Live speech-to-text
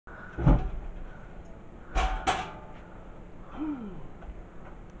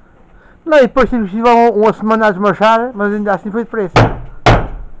Não, e depois tive que levar uma semana a desmanchar, mas ainda assim foi depressa.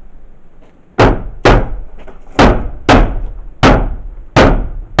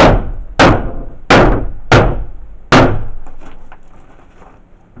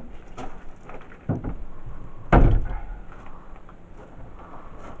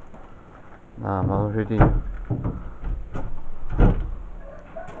 Não, mas um jeitinho.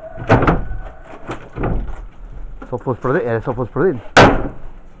 Só fosse para dentro, era só fosse para dentro.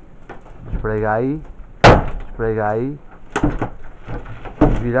 Esprega aí,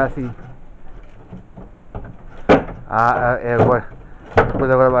 virar assim. É agora,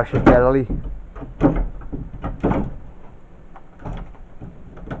 depois agora vai chegar ali.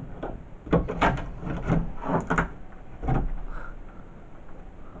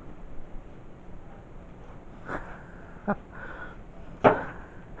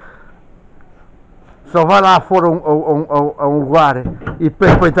 Só vai lá fora a um lugar e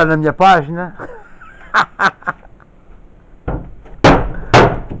depois para entrar na minha página.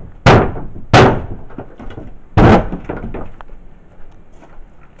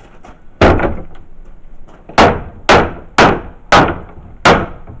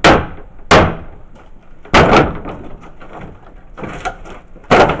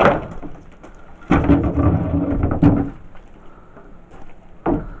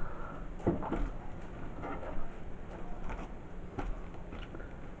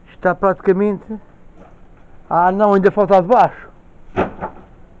 Está praticamente... Ah não, ainda falta de baixo.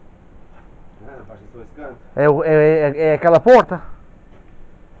 É aquela porta.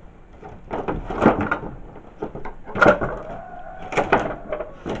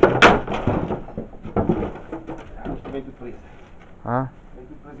 Isto vem tudo preso. Ah? Vem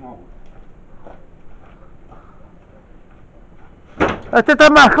tudo preso no Até está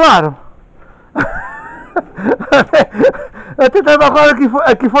mais claro. Até está mais claro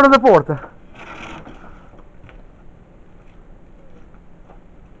aqui fora da porta.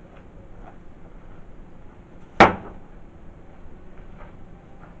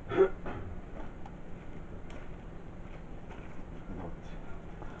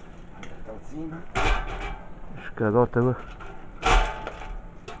 Escadota agora.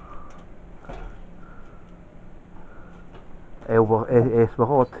 É esse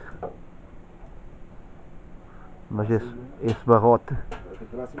barrote. Mas esse barrote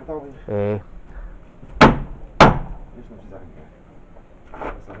é. Este não precisa arrancar.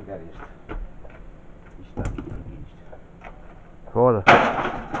 É só arrancar este. Isto está aqui. Fora.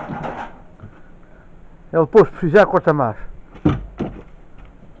 Ele depois se precisar corta mais.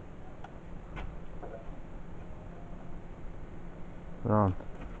 Pronto.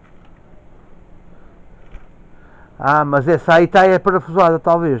 Ah, mas essa aí está parafusada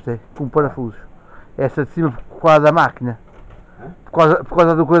talvez, com parafusos. Essa de cima por causa da máquina. Por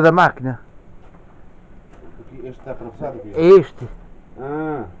causa do coisa da máquina. Este está parafusado aqui? É este.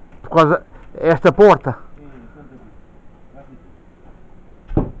 Ah. Por causa esta porta.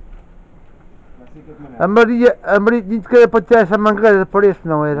 A Maria disse que era para tirar essa mangueira, parece,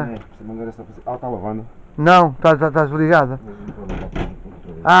 não era? É, essa mangueira está a fazer. Ah, está lavando. Não, está desligada.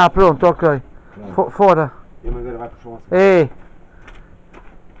 Ah, pronto, ok. Fora. E a mangueira vai para o chão assim. É.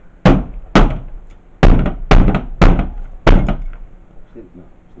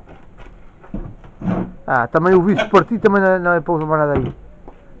 Ah, também o visto partido também não é para usar nada aí.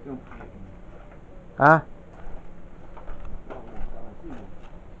 Ah?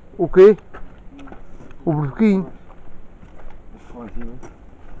 O quê? O bloquinho.